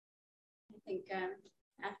think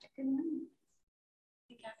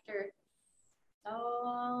after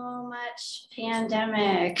so much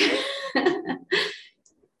pandemic,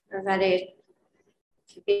 we're ready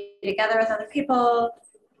to be together with other people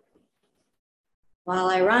while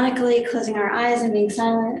ironically closing our eyes and being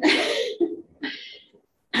silent.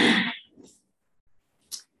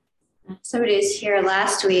 Somebody who's here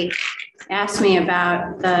last week asked me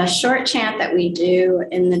about the short chant that we do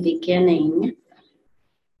in the beginning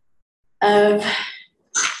of,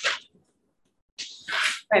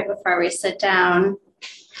 right before we sit down.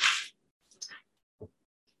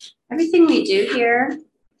 Everything we do here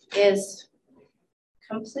is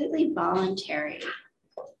completely voluntary.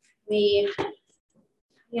 We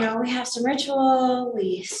have some ritual.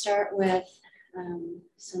 We start with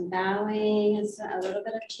some bowing, a little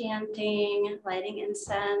bit of chanting, lighting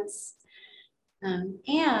incense.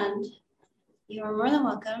 And you are more than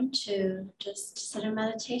welcome to just sit in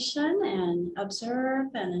meditation and observe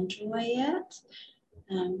and enjoy it.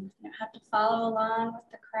 You don't have to follow along with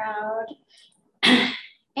the crowd.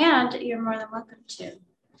 And you're more than welcome to.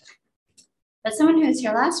 But someone who was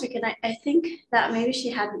here last week, and I think that maybe she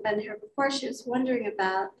hadn't been here before, she was wondering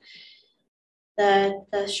about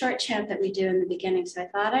the short chant that we do in the beginning. So I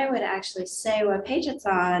thought I would actually say what page it's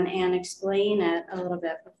on and explain it a little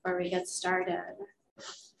bit before we get started.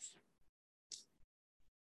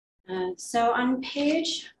 So on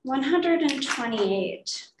page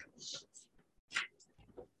 128,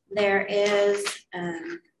 there is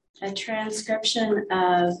a transcription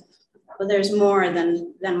of, well, there's more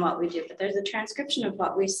than what we do, but there's a transcription of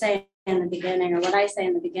what we say in the beginning, or what I say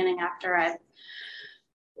in the beginning after I've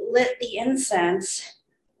lit the incense.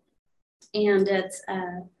 And it's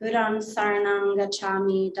Buddham Saranam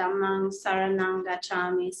Gacchami, Dhammam Saranam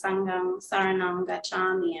Gacchami, Sangham Saranam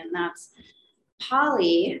Gacchami, and that's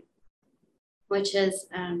Pali, which is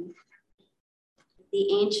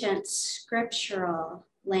the ancient scriptural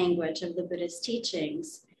language of the Buddhist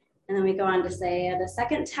teachings. And then we go on to say it a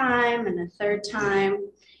second time and a third time.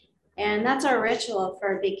 And that's our ritual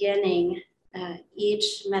for beginning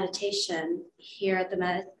each meditation here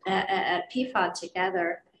at PFAD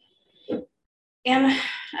together. And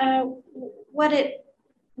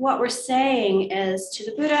what we're saying is, to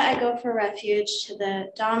the Buddha, I go for refuge. To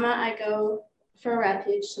the Dhamma, I go for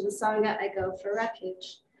refuge. To the Sangha, I go for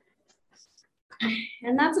refuge.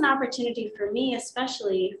 And that's an opportunity for me,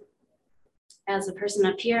 especially as a person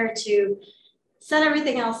up here, to set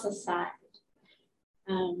everything else aside.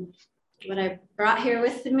 What I brought here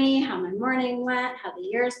with me, how my morning went, how the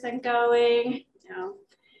year's been going,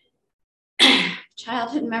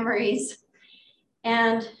 childhood memories,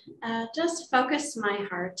 and just focus my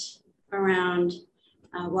heart around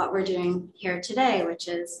what we're doing here today, which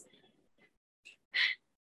is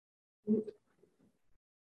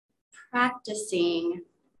practicing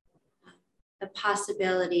the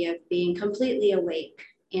possibility of being completely awake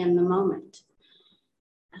in the moment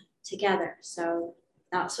together. So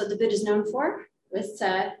that's what the Buddha is known for, with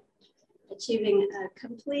achieving a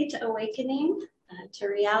complete awakening to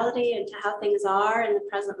reality and to how things are in the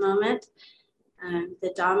present moment.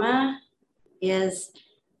 The Dhamma is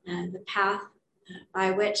the path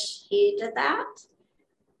by which he did that.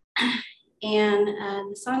 And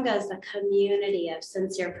the Sangha is a community of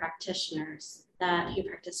sincere practitioners that he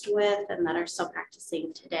practiced with and that are still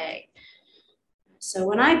practicing today. So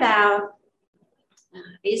when I bow, I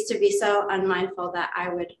used to be so unmindful that I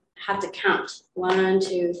would have to count 1,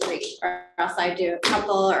 2, 3, or else I do a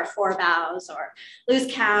couple or 4 bows or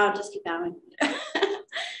lose count, just keep bowing.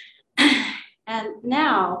 And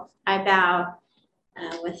now I bow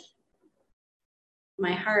with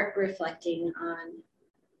my heart reflecting on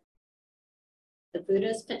the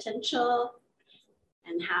Buddha's potential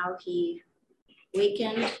and how he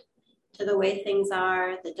awakened to the way things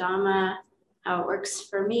are, the Dhamma, how it works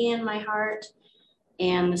for me in my heart,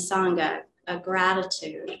 and the Sangha, a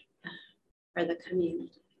gratitude for the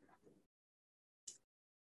community.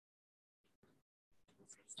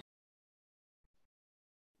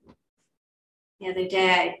 The other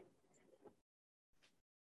day,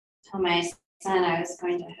 I told my son I was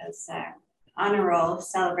going to his honor roll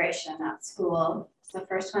celebration at school. It's the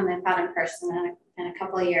first one they've had in person in a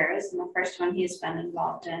couple of years, and the first one he's been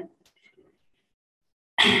involved in.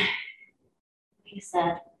 He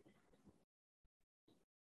said,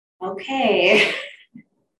 okay,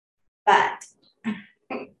 but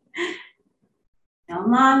no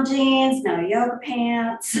mom jeans, no yoga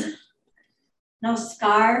pants, no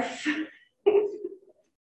scarf.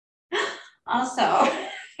 Also,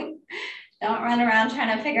 don't run around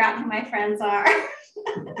trying to figure out who my friends are.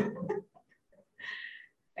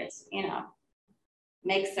 But,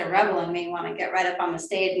 makes the rebel in me want to get right up on the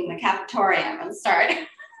stage in the cafetorium and start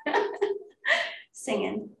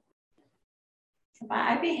singing. But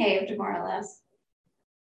I behaved more or less.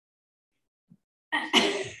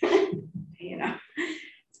 You know,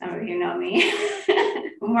 some of you know me.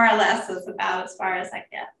 More or less is about as far as I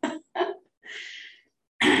get.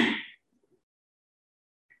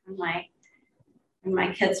 When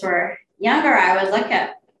my kids were younger, I would look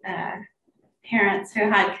at parents who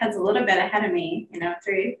had kids a little bit ahead of me, you know,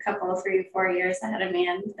 3 or 4 years ahead of me,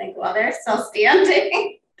 and think, well, they're still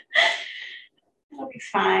standing. It'll be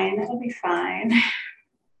fine. It'll be fine. I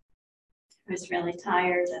was really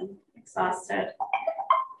tired and exhausted.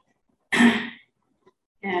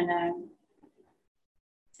 And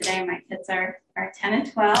today my kids are 10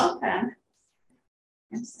 and 12, and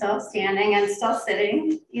I'm still standing and still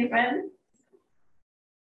sitting even.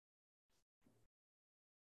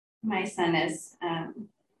 My son is, you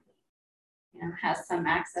know, has some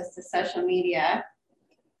access to social media.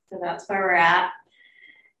 So that's where we're at.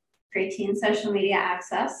 Preteen social media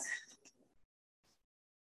access.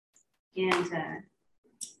 And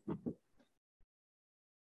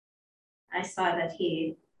I saw that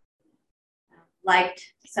he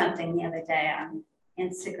liked something the other day on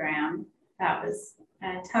Instagram that was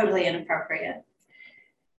totally inappropriate.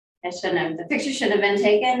 The picture shouldn't have been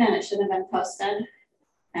taken and it shouldn't have been posted.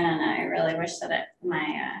 And I really wish that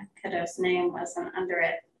my kiddo's name wasn't under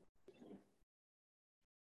it.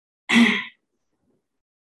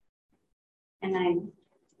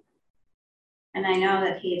 And I know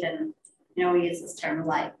that he didn't, you know, we use this term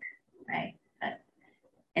like, right? But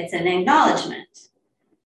it's an acknowledgement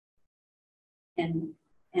in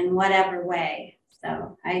whatever way.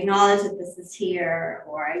 So I acknowledge that this is here,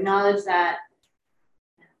 or I acknowledge that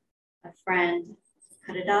a friend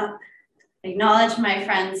put it up. Acknowledge my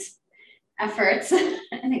friend's efforts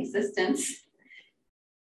and existence.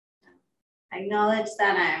 I acknowledge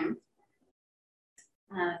that I'm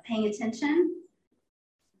paying attention.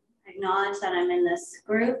 I acknowledge that I'm in this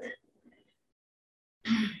group.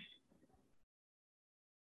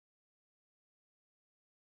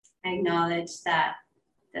 I acknowledge that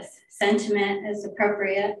this sentiment is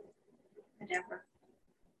appropriate, whatever.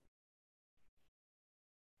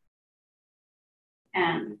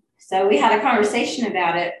 And so we had a conversation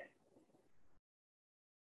about it.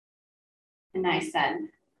 And I said,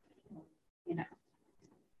 you know,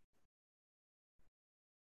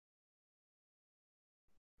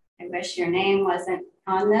 I wish your name wasn't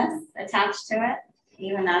on this, attached to it,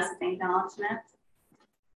 even as an acknowledgement.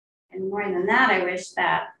 And more than that, I wish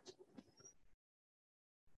that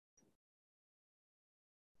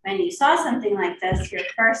when you saw something like this, your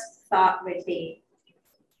first thought would be,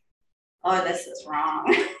 oh, this is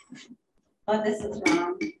wrong. Oh, this is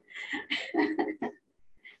wrong.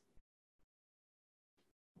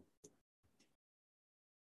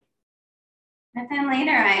 But then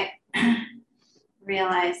later I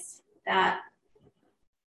realized that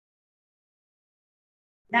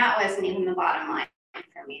wasn't even the bottom line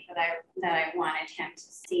for me, that I wanted him to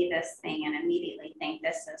see this thing and immediately think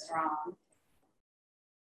this is wrong.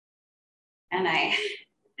 And I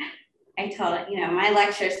told it, you know, my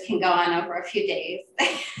lectures can go on over a few days.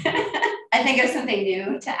 I think of something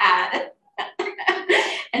new to add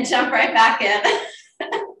and jump right back in.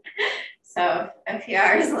 So a few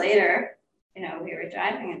hours later, you know, we were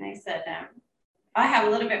driving and I said, I have a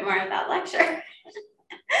little bit more of that lecture.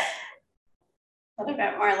 A little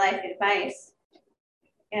bit more life advice.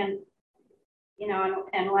 And, you know,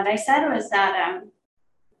 and what I said was that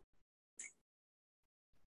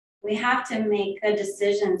we have to make good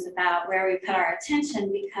decisions about where we put our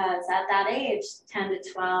attention, because at that age, 10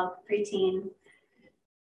 to 12, preteen,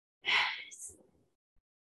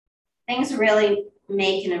 things really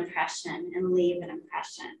make an impression and leave an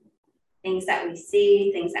impression. Things that we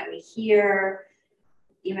see, things that we hear,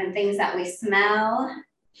 even things that we smell,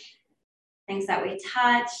 things that we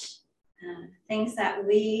touch, things that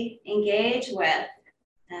we engage with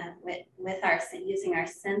using our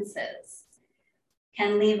senses,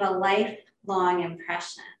 can leave a lifelong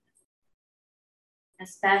impression,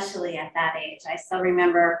 especially at that age. I still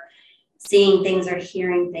remember seeing things or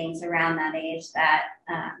hearing things around that age that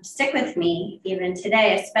stick with me even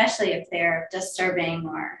today, especially if they're disturbing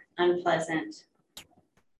or unpleasant.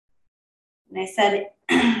 And I said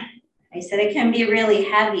it can be really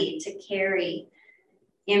heavy to carry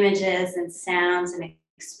images and sounds and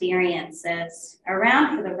experiences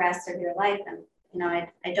around for the rest of your life. And, you know,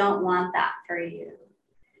 I don't want that for you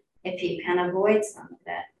if you can avoid some of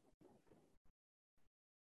it.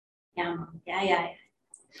 Yeah, Mom. Yeah.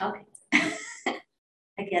 Okay.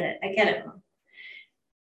 I get it, Mom.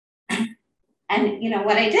 And,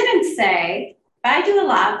 what I didn't say, but I do a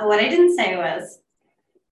lot, but what I didn't say was,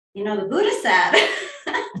 the Buddha said,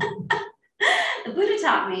 the Buddha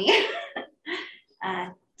taught me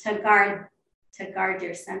to guard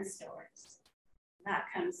your sense doors.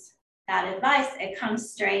 That advice, it comes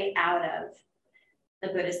straight out of the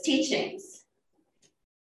Buddha's teachings.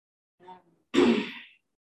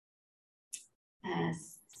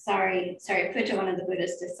 Sariputta, one of the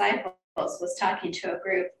Buddha's disciples, was talking to a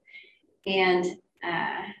group, and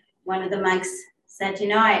one of the monks said,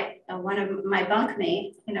 one of my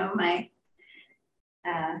bunkmate,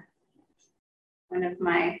 one of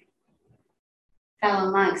my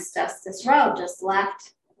fellow monks, Justice Rowe, just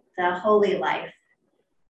left the holy life.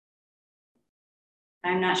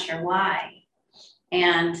 I'm not sure why.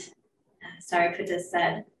 And Sariputta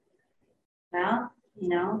said, well,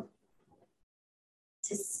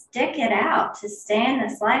 to stick it out, to stay in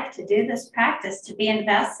this life, to do this practice, to be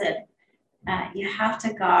invested, you have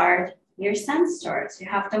to guard your sense doors. You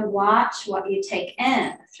have to watch what you take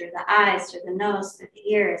in through the eyes, through the nose, through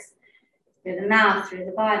the ears, through the mouth, through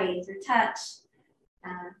the body, through touch.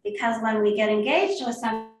 Because when we get engaged with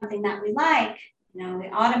something that we like, we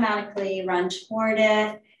automatically run toward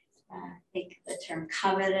it. I think the term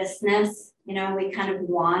covetousness, we kind of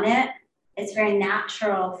want it. It's very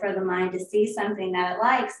natural for the mind to see something that it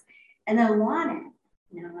likes and then want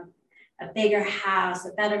it. A bigger house,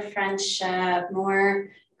 a better friendship, more,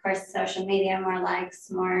 of course, social media, more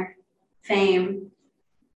likes, more fame,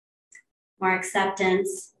 more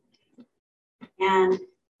acceptance. And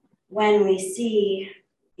when we see,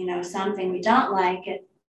 something we don't like, it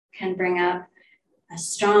can bring up a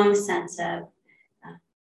strong sense of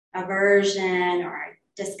aversion or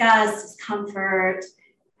disgust, discomfort,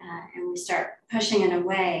 and we start pushing it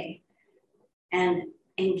away. And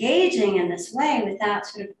engaging in this way without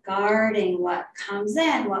sort of guarding what comes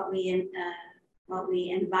in, what we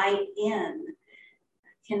invite in,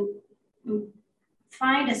 can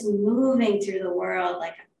find us moving through the world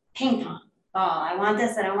like a ping pong ball. I want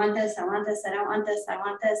this, I don't want this, I want this, I don't want this, I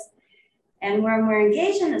want this. And when we're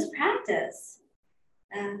engaged in this practice,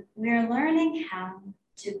 we're learning how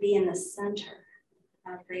to be in the center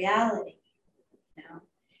of reality,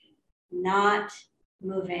 not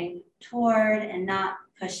moving toward and not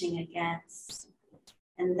pushing against.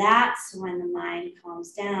 And that's when the mind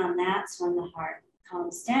calms down. That's when the heart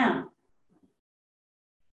calms down.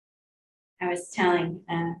 I was telling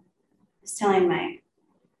my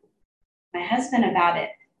husband about it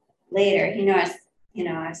later. He knew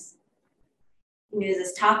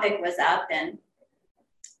this topic was up, and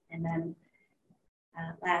then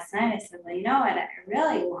last night I said, well, what I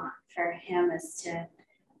really want for him is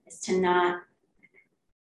to not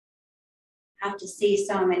have to see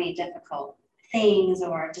so many difficult things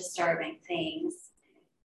or disturbing things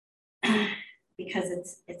because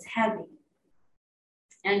it's heavy.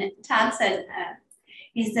 And Todd said,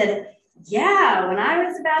 he said, yeah, when I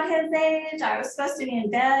was about his age, I was supposed to be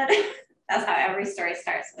in bed. That's how every story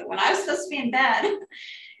starts. So when I was supposed to be in bed,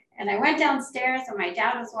 and I went downstairs and my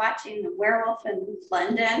dad was watching The Werewolf in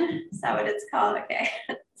London. Is that what it's called? Okay.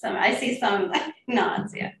 So I see some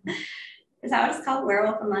nods, yeah. Is that what it's called?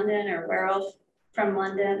 Werewolf in London or Werewolf from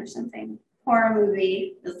London or something? Horror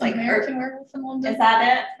movie. It's like American Werewolf in London. Is that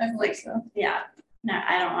it? I believe so. Yeah. No,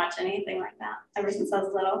 I don't watch anything like that ever since I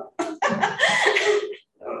was little.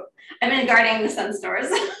 I've been guarding the sense doors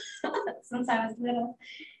since I was little.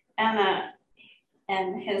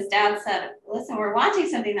 And his dad said, listen, we're watching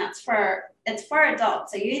something it's for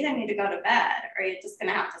adults. So you either need to go to bed or you're just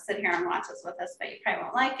going to have to sit here and watch this with us, but you probably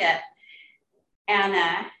won't like it. And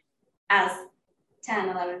as 10,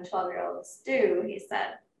 11, 12-year-olds do, he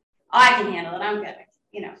said, oh, I can handle it. I'm good.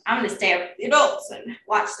 I'm going to stay with the adults and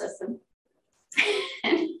watch this.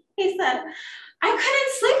 And he said, I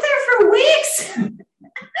couldn't sleep there for weeks.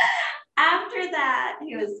 After that,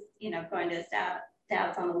 he was, going to his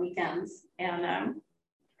dad's on the weekends. And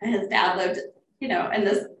his dad lived, in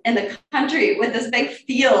the country with this big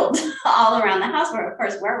field all around the house where, of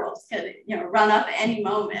course, werewolves could, run up at any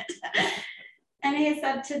moment. And he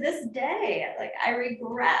said, to this day, I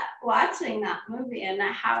regret watching that movie and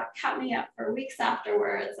how it kept me up for weeks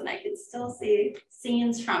afterwards. And I could still see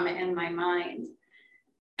scenes from it in my mind.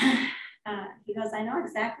 He goes, I know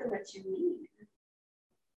exactly what you mean.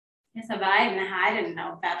 He said, but I didn't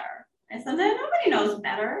know better. I said, nobody knows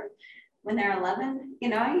better when they're 11.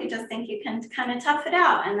 You just think you can kind of tough it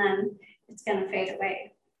out and then it's going to fade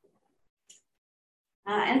away.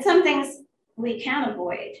 And some things we can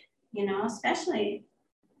avoid, especially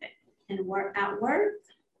at work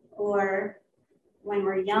or when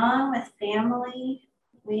we're young with family.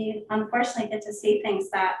 We unfortunately get to see things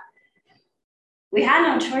that we had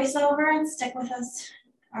no choice over and stick with us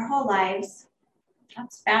our whole lives.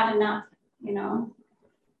 That's bad enough, you know.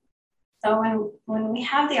 So when we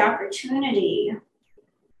have the opportunity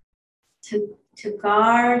to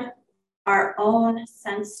guard our own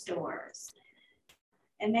sense doors,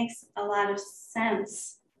 it makes a lot of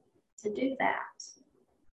sense to do that.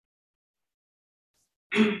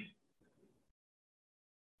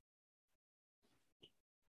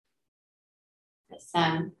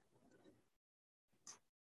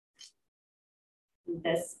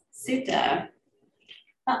 This sutta.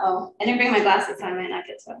 Uh-oh, I didn't bring my glasses, so I might not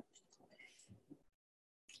get to it.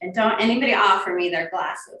 And don't anybody offer me their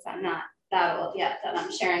glasses. I'm not that old yet that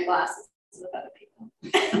I'm sharing glasses with other people.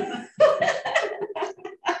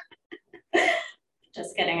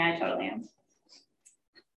 Just kidding, I totally am.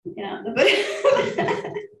 You know, the Buddha,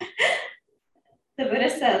 the Buddha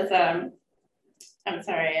says, I'm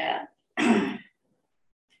sorry,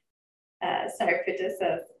 Sariputta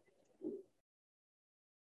says,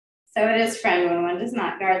 so it is, friend, when one does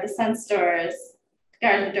not guard the sense doors,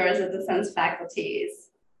 guard the doors of the sense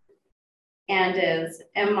faculties, and is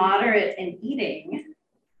immoderate in eating,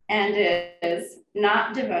 and is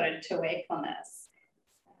not devoted to wakefulness.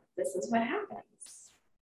 This is what happens.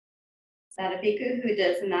 That a bhikkhu who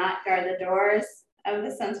does not guard the doors of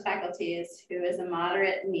the sense faculties, who is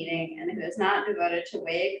immoderate in eating, and who is not devoted to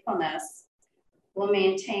wakefulness, will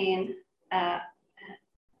maintain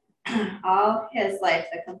all his life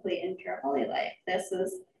the complete and pure holy life. This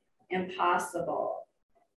is impossible.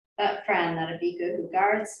 But friend, that a bhikkhu who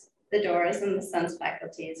guards the doors and the sense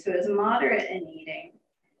faculties, who is moderate in eating,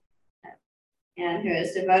 and who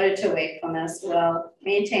is devoted to wakefulness, will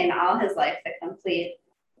maintain all his life the complete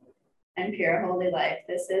and pure holy life.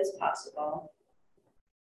 This is possible.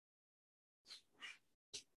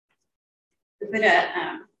 The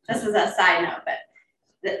Buddha, this is a side note, but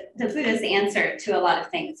the Buddha's answer to a lot of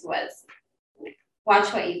things was,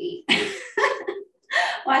 watch what you eat.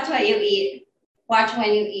 Watch what you eat. Watch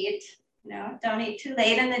when you eat. You know, don't eat too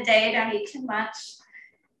late in the day. Don't eat too much.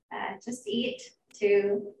 Just eat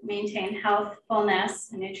to maintain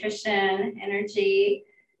healthfulness, nutrition, energy.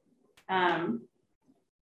 The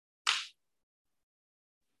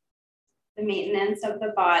maintenance of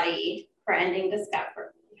the body for ending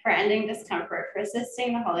discomfort, for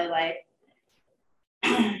assisting the holy life,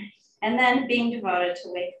 and then being devoted to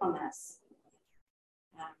wakefulness.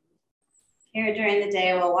 Here during the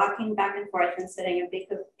day, while walking back and forth and sitting, a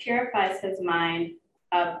bhikkhu purifies his mind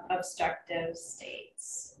of obstructive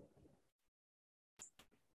states.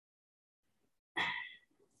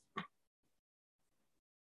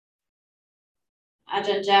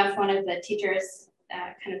 Ajahn Jeff, one of the teachers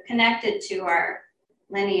kind of connected to our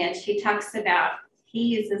lineage, he talks about, he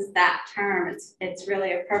uses that term, it's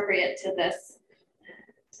really appropriate to this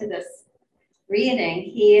reading.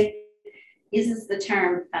 He uses the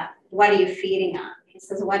term, what are you feeding on? He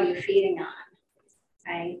says, what are you feeding on,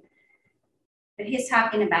 right? But he's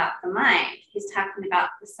talking about the mind. He's talking about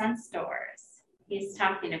the sense doors. He's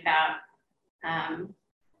talking about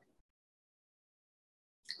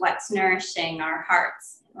what's nourishing our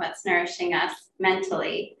hearts, what's nourishing us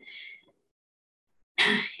mentally.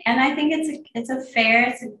 And I think it's a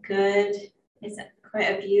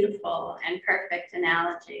beautiful and perfect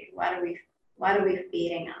analogy. What are we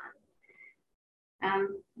feeding on?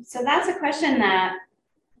 So that's a question that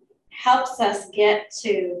helps us get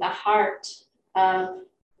to the heart of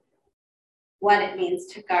what it means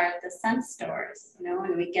to guard the sense doors. You know,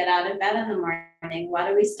 when we get out of bed in the morning, what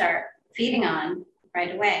do we start feeding on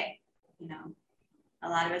right away? You know, a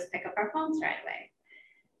lot of us pick up our phones right away.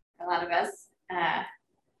 A lot of us,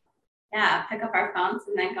 pick up our phones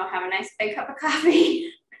and then go have a nice big cup of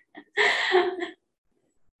coffee.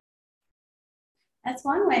 That's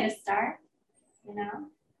one way to start, you know.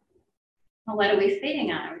 Well, what are we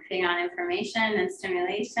feeding on? Are we feeding on information and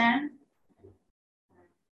stimulation?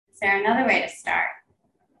 Is there another way to start?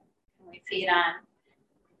 Can we feed on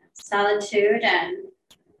solitude and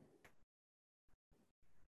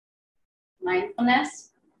mindfulness,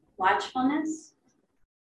 watchfulness?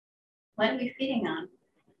 What are we feeding on?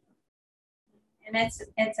 And it's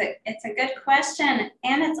a good question,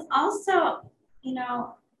 and it's also, you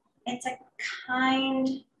know, it's a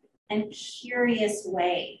kind and curious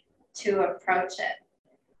way to approach it.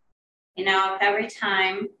 You know, if every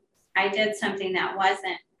time I did something that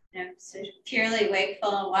wasn't, you know, so purely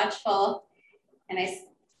wakeful and watchful, and I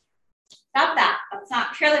stop that. That's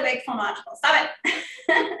not purely wakeful and watchful. Stop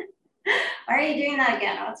it. Why are you doing that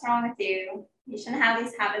again? What's wrong with you? You shouldn't have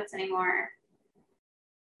these habits anymore.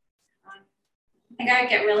 I think I would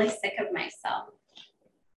get really sick of myself.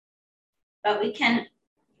 But we can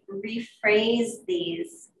rephrase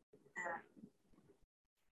these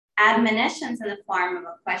admonitions in the form of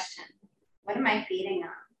a question. What am I feeding on?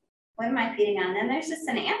 What am I feeding on? Then there's just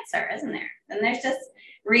an answer, isn't there? Then there's just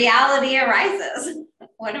reality arises.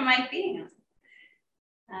 What am I feeding on?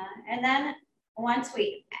 And then once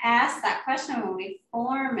we ask that question, when we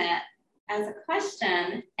form it as a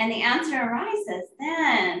question and the answer arises,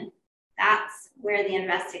 then that's where the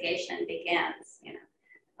investigation begins. You know,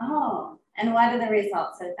 oh, and what are the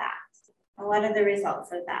results of that? What are the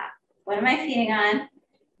results of that? What am I feeding on?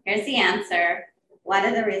 Here's the answer. What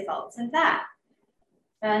are the results of that?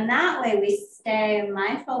 So in that way, we stay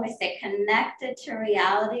mindful, we stay connected to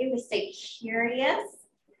reality, we stay curious.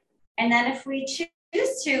 And then if we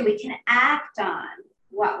choose to, we can act on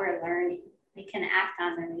what we're learning. We can act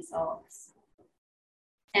on the results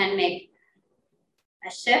and make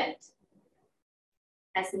a shift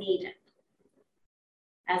as needed,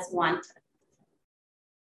 as wanted.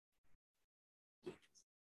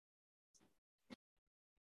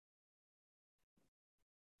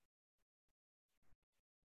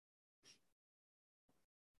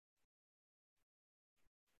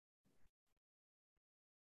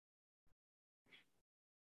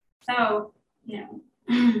 So, you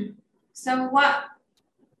know, so what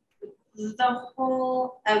the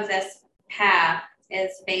whole of this path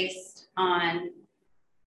is based on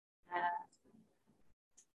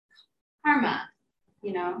karma,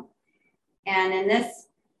 you know, and in this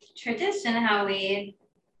tradition, how we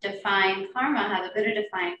define karma, how the Buddha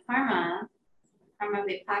defined karma, karma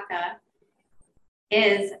vipaka,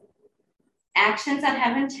 is actions that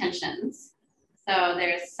have intentions. So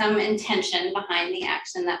there's some intention behind the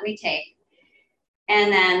action that we take,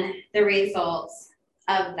 and then the results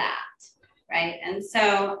of that, right? And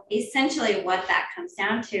so essentially what that comes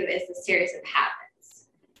down to is a series of habits.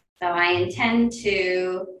 So I intend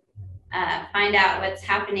to find out what's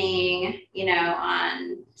happening, you know,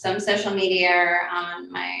 on some social media or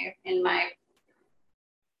on in my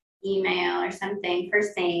email or something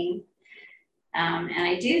first thing. And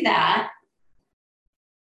I do that.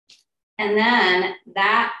 And then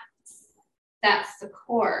that sets the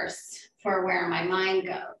course for where my mind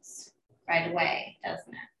goes right away,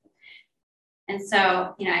 doesn't it? And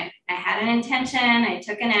so, you know, I had an intention, I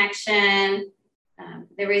took an action.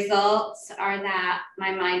 The results are that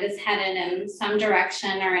my mind is headed in some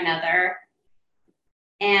direction or another.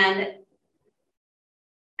 And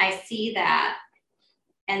I see that,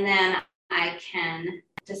 and then I can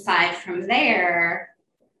decide from there,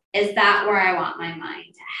 is that where I want my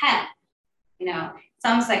mind to head? You know, it's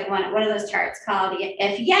almost like what are those charts called?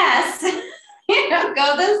 If yes, you know,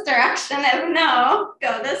 go this direction. If no,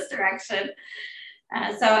 go this direction.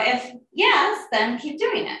 So if yes, then keep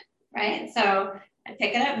doing it, right? So I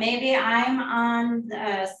pick it up. Maybe I'm on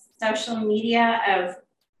the social media of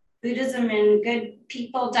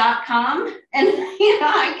BuddhismandGoodPeople.com, and you know,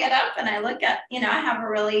 I get up and I look at, you know, I have a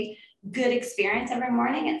really good experience every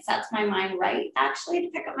morning. It sets my mind right, actually,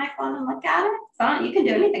 to pick up my phone and look at it. Phone, you can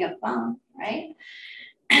do anything with phone, right?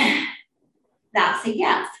 That's a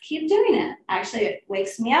yes. Keep doing it. Actually, it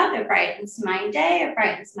wakes me up. It brightens my day. It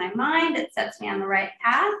brightens my mind. It sets me on the right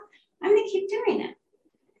path. I'm going to keep doing it.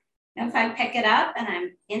 If I pick it up and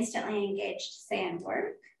I'm instantly engaged, say, in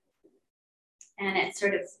work, and it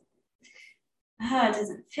sort of, it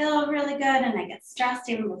doesn't feel really good, and I get stressed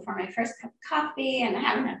even before my first cup of coffee, and I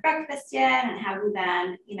haven't had breakfast yet, and I haven't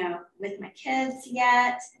been, you know, with my kids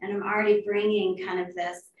yet, and I'm already bringing kind of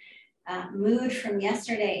this mood from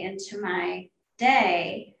yesterday into my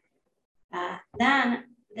day, then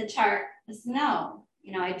the chart is no,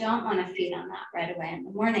 you know, I don't want to feed on that right away in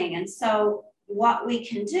the morning. And so what we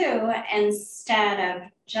can do instead of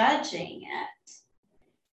judging it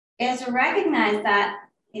is recognize that,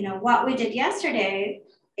 you know, what we did yesterday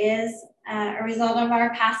is a result of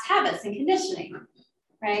our past habits and conditioning,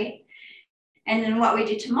 right? And then what we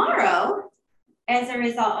do tomorrow is a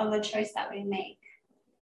result of a choice that we make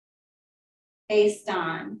based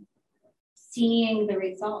on seeing the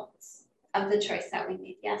results of the choice that we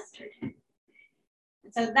made yesterday.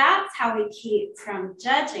 So that's how we keep from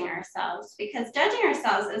judging ourselves, because judging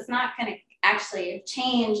ourselves is not going to actually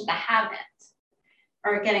change the habit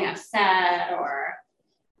or getting upset or,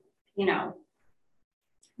 you know,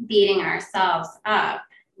 beating ourselves up.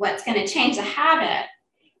 What's going to change the habit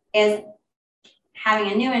is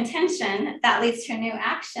having a new intention that leads to a new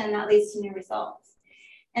action that leads to new results.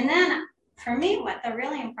 And then for me, what the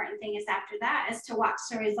really important thing is after that is to watch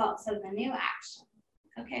the results of the new action.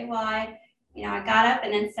 Okay, well, I got up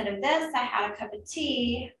and instead of this, I had a cup of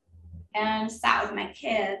tea and sat with my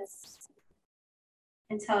kids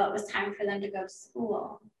until it was time for them to go to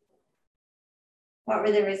school. What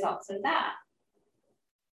were the results of that?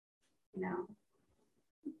 You know,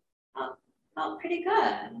 felt pretty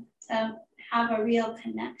good to have a real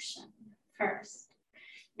connection first.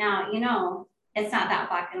 Now, you know, it's not that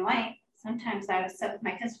black and white. Sometimes I was sit with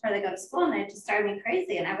my kids before they go to school and they just drive me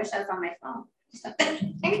crazy and I wish I was on my phone.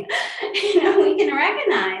 You know, we can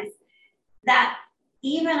recognize that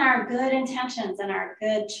even our good intentions and our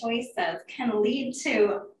good choices can lead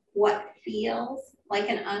to what feels like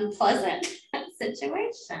an unpleasant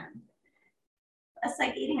situation. That's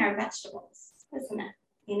like eating our vegetables, isn't it?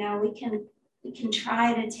 You know, we can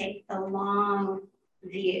try to take the long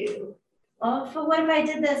view. Well, but what if I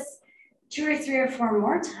did this 2 or 3 or 4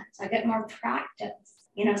 more times? I get more practice,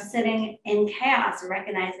 you know, sitting in chaos,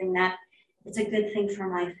 recognizing that it's a good thing for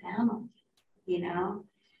my family, you know?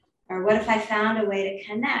 Or what if I found a way to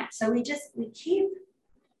connect? So we keep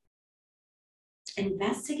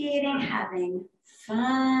investigating, having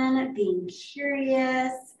fun, being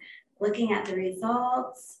curious, looking at the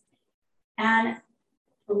results, and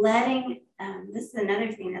letting, this is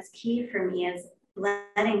another thing that's key for me, is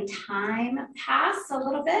letting time pass a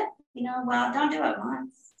little bit. You know, well, don't do it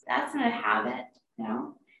once. That's not a habit, you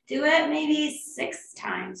know. Do it maybe 6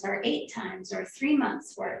 times or 8 times or 3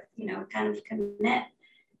 months worth, you know, kind of commit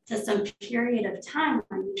to some period of time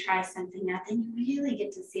when you try something out, then you really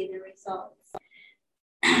get to see the results.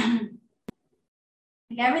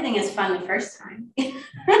 Like everything is fun the first time.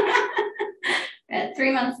 But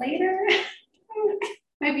 3 months later,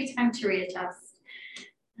 might be time to readjust.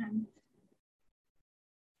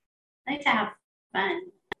 I like to have fun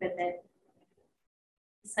with it.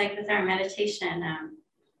 It's like with our meditation,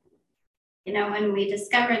 you know, when we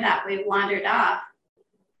discover that we wandered off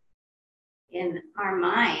in our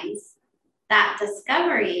minds, that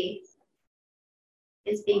discovery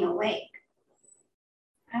is being awake.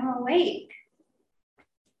 I'm awake.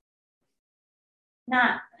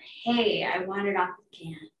 Not, hey, I wandered off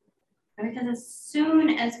again. Because as soon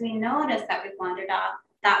as we notice that we've wandered off,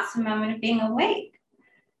 that's the moment of being awake.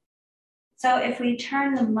 So if we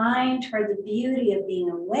turn the mind toward the beauty of being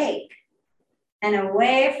awake and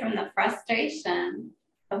away from the frustration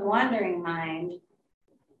of wandering mind,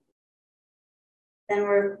 then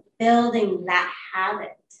we're building that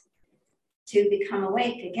habit to become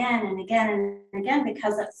awake again and again and again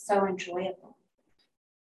because it's so enjoyable.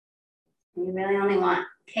 And you really only want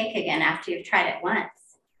cake again after you've tried it once.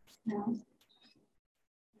 You know?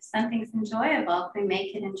 If something's enjoyable, if we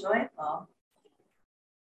make it enjoyable,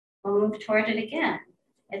 we'll move toward it again.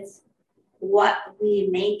 It's what we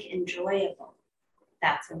make enjoyable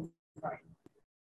that's important.